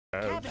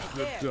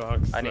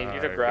I need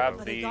you to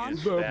grab these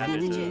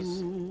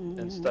bandages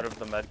instead of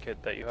the med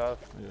kit that you have.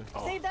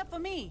 Yeah. Save that for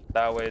me.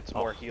 That way it's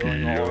more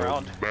healing all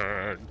around.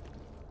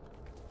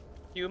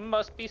 You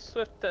must be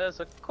swift as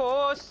a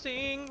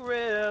coursing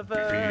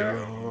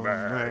river,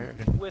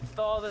 with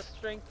all the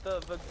strength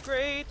of a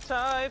great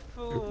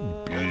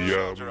typhoon.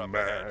 Yeah,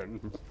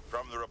 man.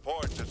 From the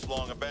reports, it's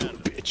long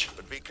abandoned. Bitch.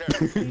 But be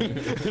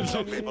careful.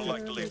 Some people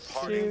like to leave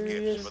parting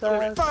gifts for the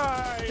rich. Last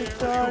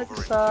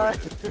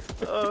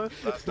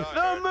I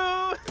heard,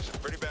 it's in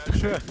pretty bad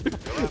shape.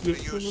 You'll have to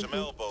use some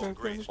elbow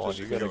grease to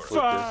secure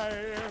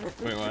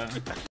it. Wait,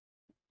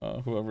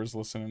 what? Whoever's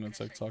listening to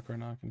TikTok right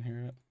now can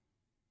hear it.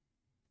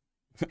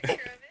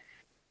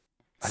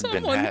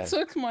 Someone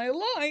took my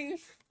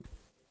life.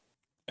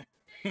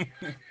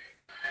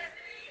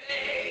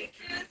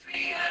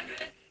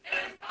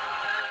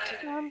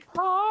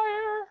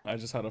 I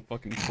just had a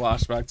fucking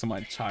flashback to my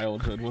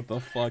childhood. What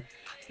the fuck?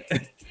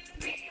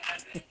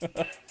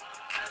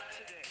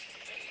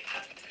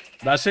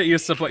 That shit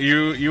used to play.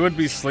 You would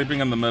be sleeping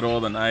in the middle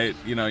of the night.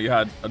 You know, you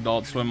had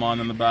Adult Swim on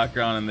in the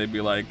background, and they'd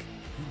be like,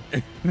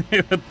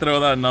 they would throw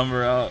that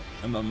number out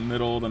in the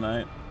middle of the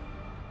night.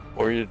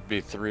 Or you'd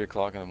be 3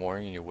 o'clock in the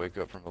morning and you wake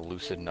up from a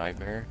lucid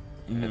nightmare,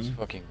 and it's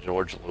fucking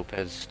George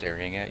Lopez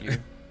staring at you.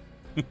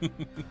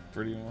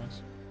 Pretty much.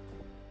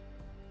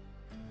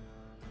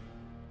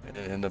 And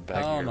in the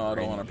back oh of no, I don't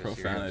brain, want a you just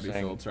hear him profanity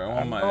saying, filter. I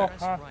want my.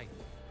 Press right.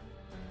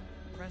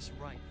 Press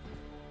right.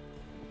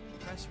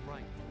 Press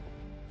right.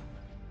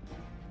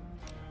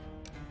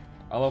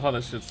 I love how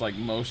this shit's like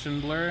motion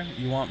blur.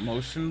 You want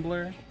motion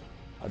blur?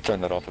 I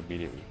turned that off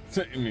immediately.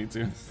 Me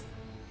too.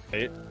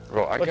 Hey,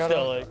 bro,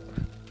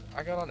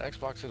 I got on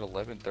Xbox at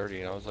 11:30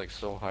 and I was like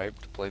so hyped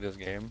to play this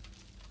game.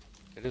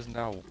 It is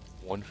now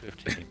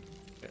 1:15,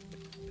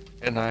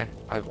 and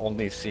I've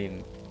only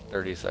seen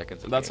 30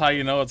 seconds of That's how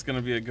you know it's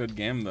gonna be a good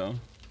game, though.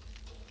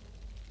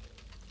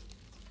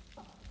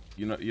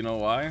 You know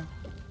why?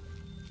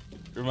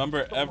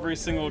 Remember, every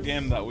single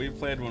game that we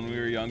played when we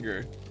were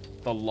younger,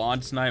 the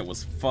launch night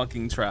was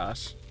fucking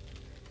trash.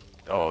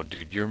 Oh,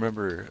 dude, you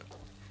remember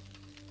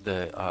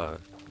the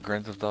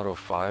Grand Theft Auto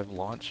 5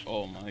 launch?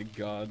 Oh my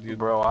god, dude.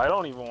 Bro, I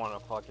don't even want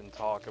to fucking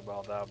talk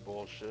about that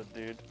bullshit,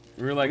 dude.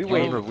 We were like,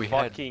 we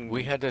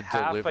had to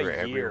deliver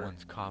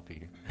everyone's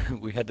copy.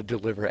 We had to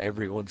deliver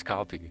everyone's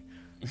copy.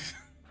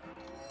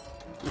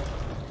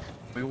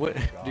 We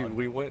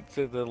went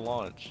to the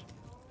launch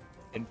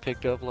and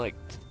picked up like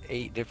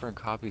 8 different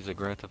copies of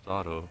Grand Theft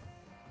Auto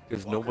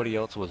because nobody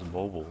else was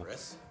mobile.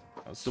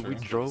 So we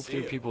drove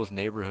through people's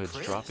neighborhoods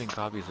dropping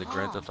copies of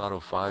Grand Theft Auto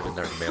 5 in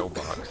their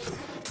mailbox.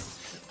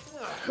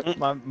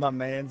 my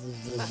man's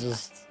is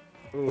just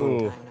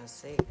ooh.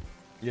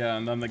 Yeah,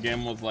 and then the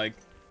game was like,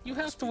 you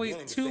have to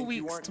wait 2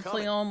 weeks to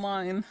play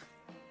online.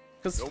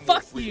 Cause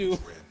fuck you.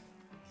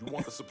 You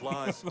want the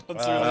supplies?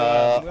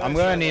 I'm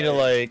gonna need to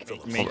like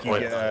make you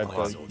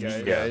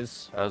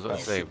guys. I was gonna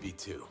say.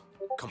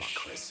 Come on,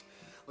 Chris.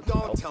 Well,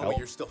 don't tell me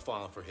you're still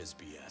falling for his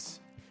BS.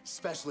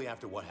 Especially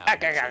after what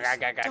happened. I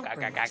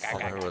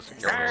don't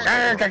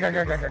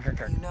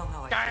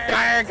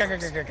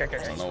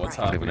know what's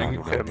happening.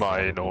 Am I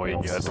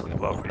annoying? Yes, we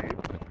love you.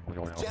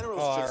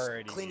 General's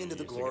just clinging to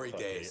the glory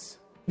days.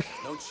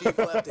 No chief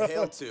left to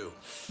hail to.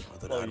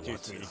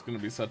 It's gonna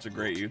be such a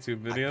great YouTube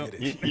video.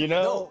 You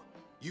know, no,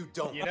 you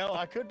don't. You know,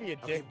 I could be a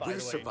dick by the way.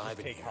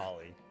 Surviving Take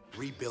Holly.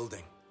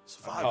 Rebuilding.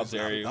 How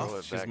dare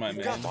you? She's my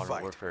man.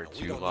 Modern Warfare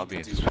 2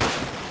 lobby.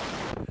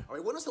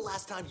 Alright, when was the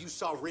last time you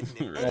saw written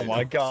in Oh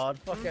my god,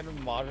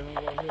 fucking Modern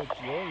Warfare 2,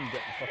 you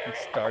get fucking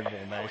started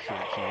on that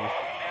shit, Chief.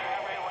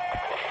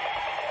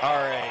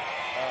 Alright,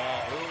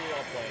 who are we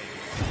all playing?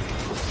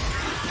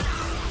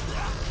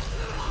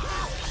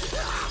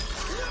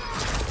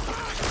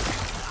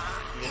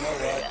 You know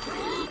what?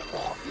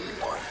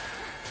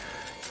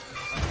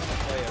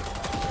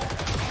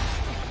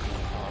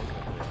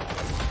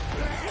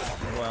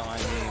 Well, I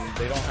mean,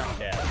 they don't have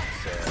gas,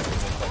 so...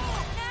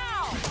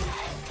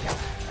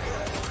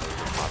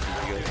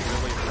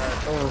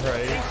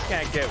 Alright. Things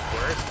can't get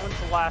worse. When's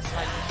the last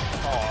time you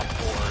saw a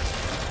horde?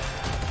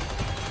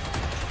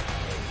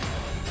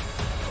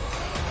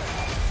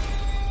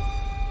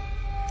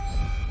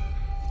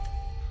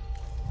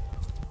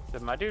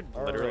 Did my dude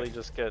literally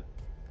just get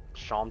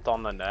chomped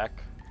on the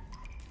neck?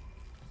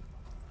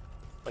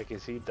 Like,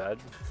 is he dead?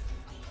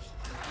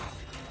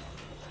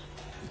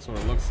 That's what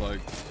it looks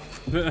like.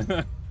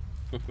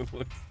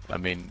 I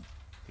mean,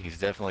 he's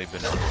definitely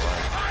been on the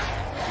line.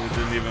 We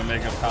didn't even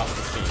make it past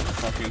the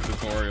fucking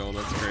tutorial.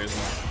 That's crazy.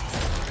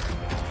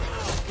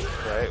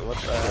 Right? What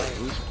the heck?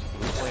 Who's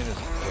playing his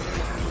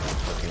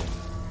fucking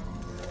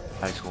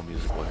High School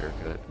Musical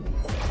haircut?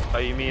 Oh,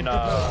 you mean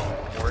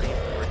Morty?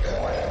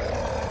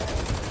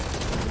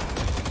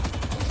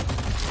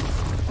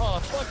 Oh,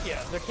 fuck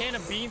yeah. The can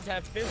of beans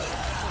have physics.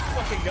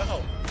 Let's fucking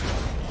go.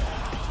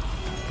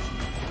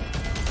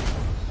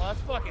 Oh,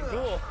 that's fucking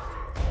cool.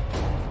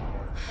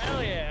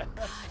 Hell yeah.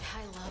 God,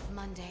 I love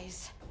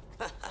Mondays.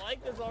 I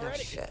like this already.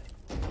 No shit.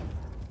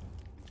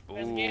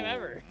 Best game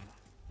ever.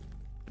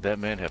 Did that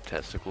man have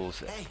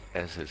testicles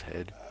as his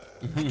head?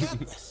 I got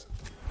this.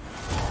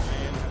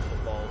 Man, that's the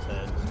ball's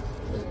head.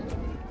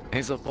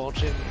 He's a ball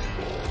chin.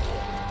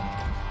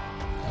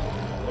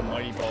 The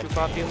mighty ball.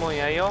 Papi mo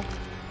yayo?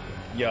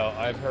 Yo,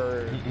 I've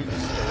heard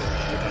stories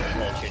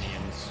about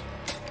Balchinians.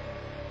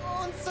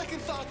 On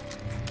second thought.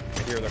 I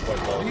hear they're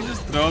quite low. You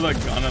just throw the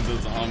gun at the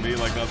zombie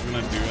like that's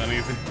gonna do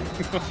anything.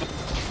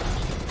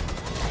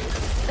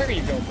 There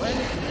you go,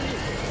 Brandon.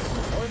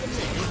 More than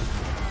me.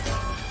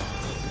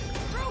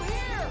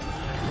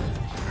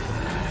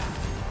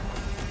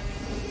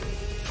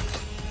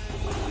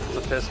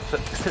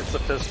 It's a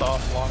pissed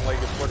off,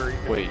 long-legged Puerto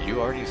Rican. Wait, you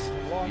already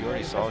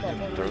saw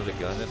him throw the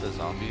gun at the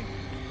zombie?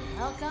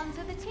 Welcome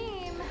to the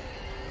team.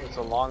 It's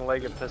a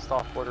long-legged, pissed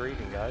off Puerto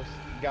Rican, guys.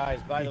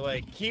 Guys, by the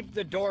way, keep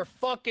the door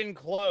fucking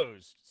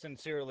closed.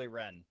 Sincerely,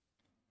 Ren.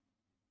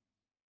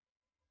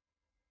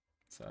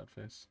 Sad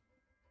face.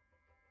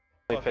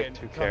 They Fucking picked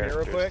two come here real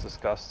characters. quick.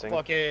 Disgusting.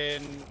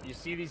 Fucking, you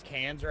see these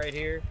cans right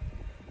here?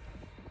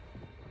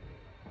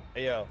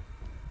 Hey, yo.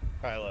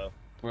 Kylo.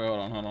 Wait, hold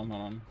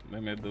on. They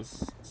made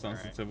this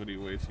sensitivity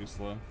way too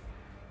slow.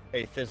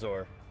 Hey,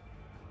 Thizor.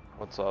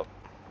 What's up?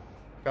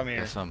 Come here.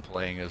 Yes, I'm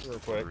playing as Real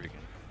Puerto quick.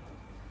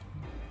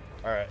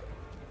 Rican.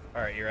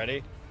 Alright, you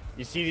ready?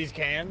 You see these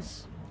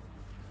cans?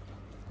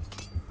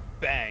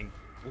 Bang.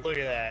 Look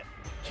at that.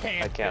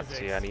 Can I can't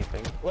physics. see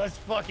anything. Let's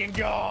fucking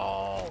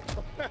go!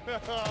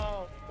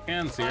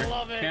 Cans here. I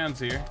love it. Cans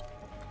here.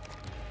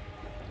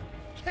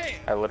 Can.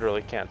 I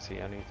literally can't see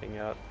anything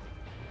yet.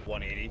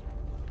 180.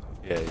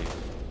 Yeah,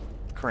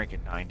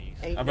 cranking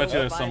 90s. I bet you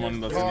there's someone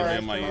that's gonna be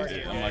in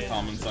my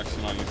comment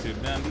section on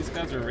YouTube. Man, these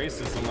guys are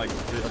racist. I'm like,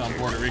 bitch, I'm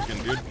Puerto Rican,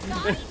 dude.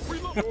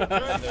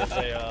 There's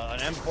an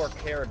M4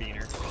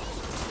 carabiner.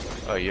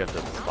 Oh, you have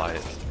to buy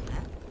it.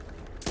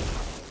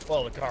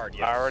 Well, the card,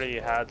 yes. I already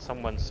had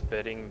someone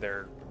spitting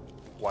their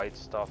white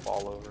stuff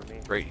all over me.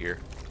 Right here.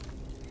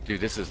 Dude,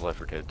 this is Left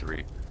 4 Dead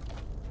 3.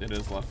 It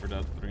is Left 4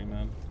 Dead 3,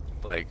 man.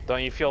 Like,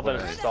 Don't you feel the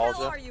Where the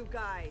nostalgia? you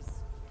guys?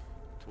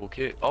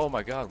 toolkit. Oh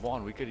my god,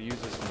 Juan, we could have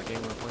used this in the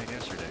game we were playing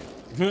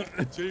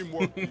yesterday.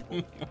 Teamwork,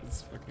 people.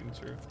 That's fucking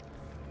true.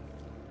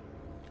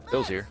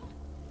 Bill's here.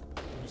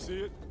 You see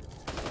it?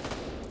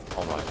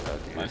 Oh my god,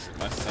 dude. My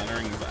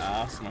centering's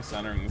ass. My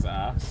centering's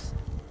ass.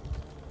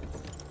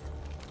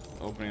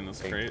 Opening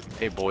this crate.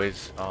 Hey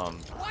boys,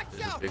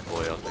 there's a big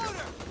boy out there.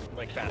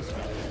 Like fast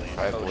enough, please.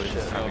 Alright boys,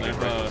 shit. time to Oh, get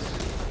there's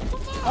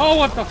breakfast. Oh,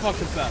 what the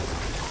fuck is that?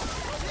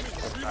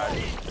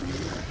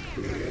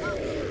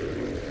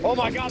 Oh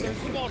my god, there's a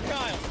small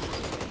child!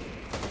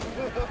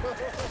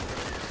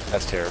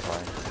 That's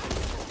terrifying.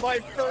 My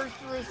first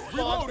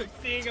response to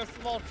seeing a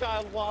small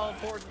child wild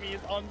towards me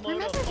is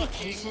unload a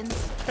fucking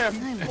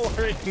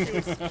M4 into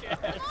his chest.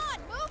 Come on,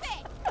 move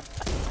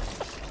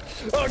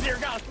it! Oh dear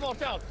god, small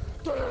child!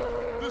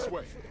 This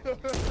way.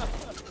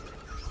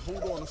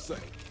 Hold on a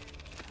second.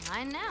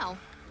 Mine now.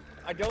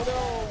 I don't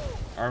know.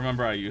 I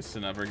remember I used to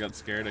never get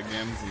scared of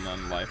games, and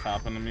then life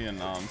happened to me, and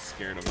now I'm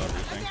scared of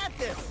everything. Got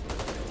this!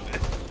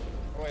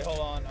 Wait, hold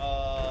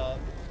on,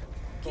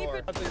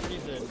 for the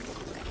reason,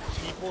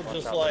 people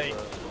just like...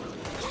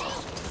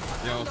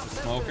 Yo, it's a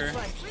smoker.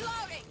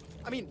 Reloading!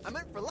 I mean, I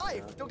meant for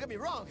life, don't get me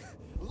wrong.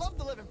 Love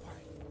the living part.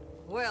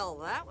 Well,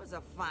 that was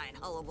a fine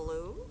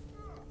hullabaloo.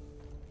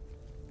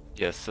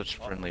 Yes, such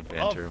friendly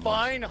banter. A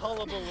fine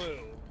hullabaloo.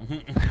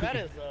 That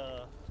is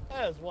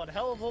one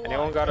hell of a line.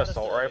 Anyone got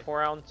assault rifle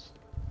rounds?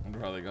 I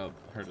probably got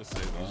her to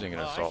say I'm that. using an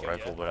Oh, I assault see,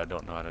 rifle, yeah. but I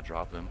don't know how to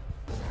drop them.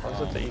 What's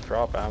it that you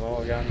drop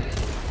ammo again? You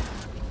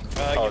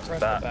It's press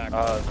that, the back.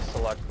 the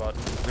select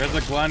button. There's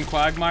a Glen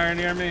Quagmire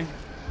near me.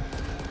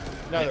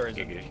 No, there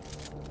isn't.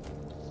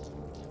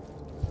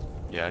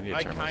 Yeah, I need to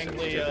I turn my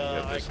kindly, sensitivity I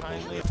up just a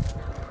kindly... little bit.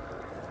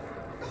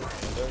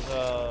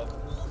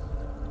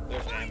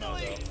 There's ammo,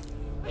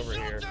 though. Over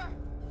here.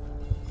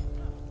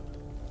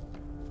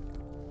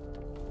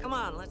 Come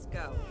on, let's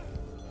go.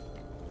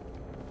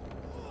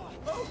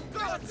 Oh,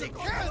 God, take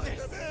care of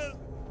this!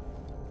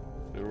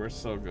 Dude, we're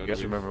so good. You guys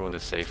We- remember when the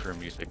safer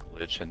music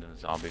glitched and the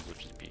zombies would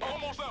just be...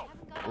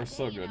 We're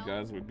so good,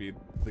 guys. We beat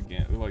the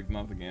game, like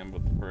not the game,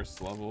 but the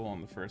first level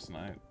on the first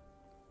night.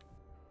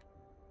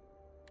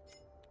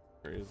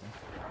 Crazy.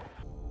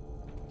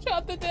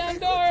 Shut the damn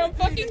door! I'm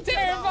fucking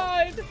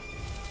terrified!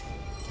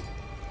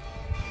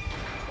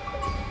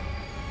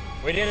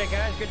 We did it,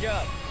 guys. Good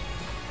job.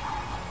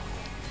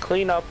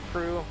 Clean up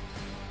crew.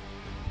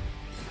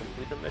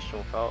 Complete the mission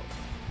without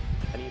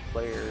any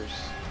players.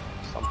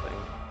 Something.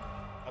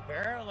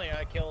 Apparently,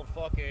 I killed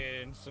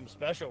fucking some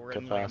special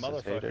written like a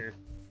motherfucker. Capacitated.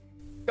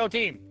 Go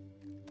team!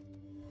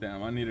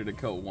 Damn, I needed to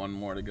kill one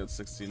more to get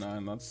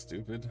 69. That's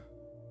stupid.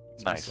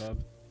 That's Nice. sad.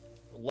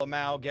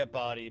 Lamau, get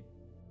bodied.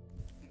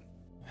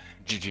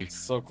 GG.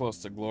 So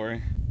close to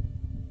glory.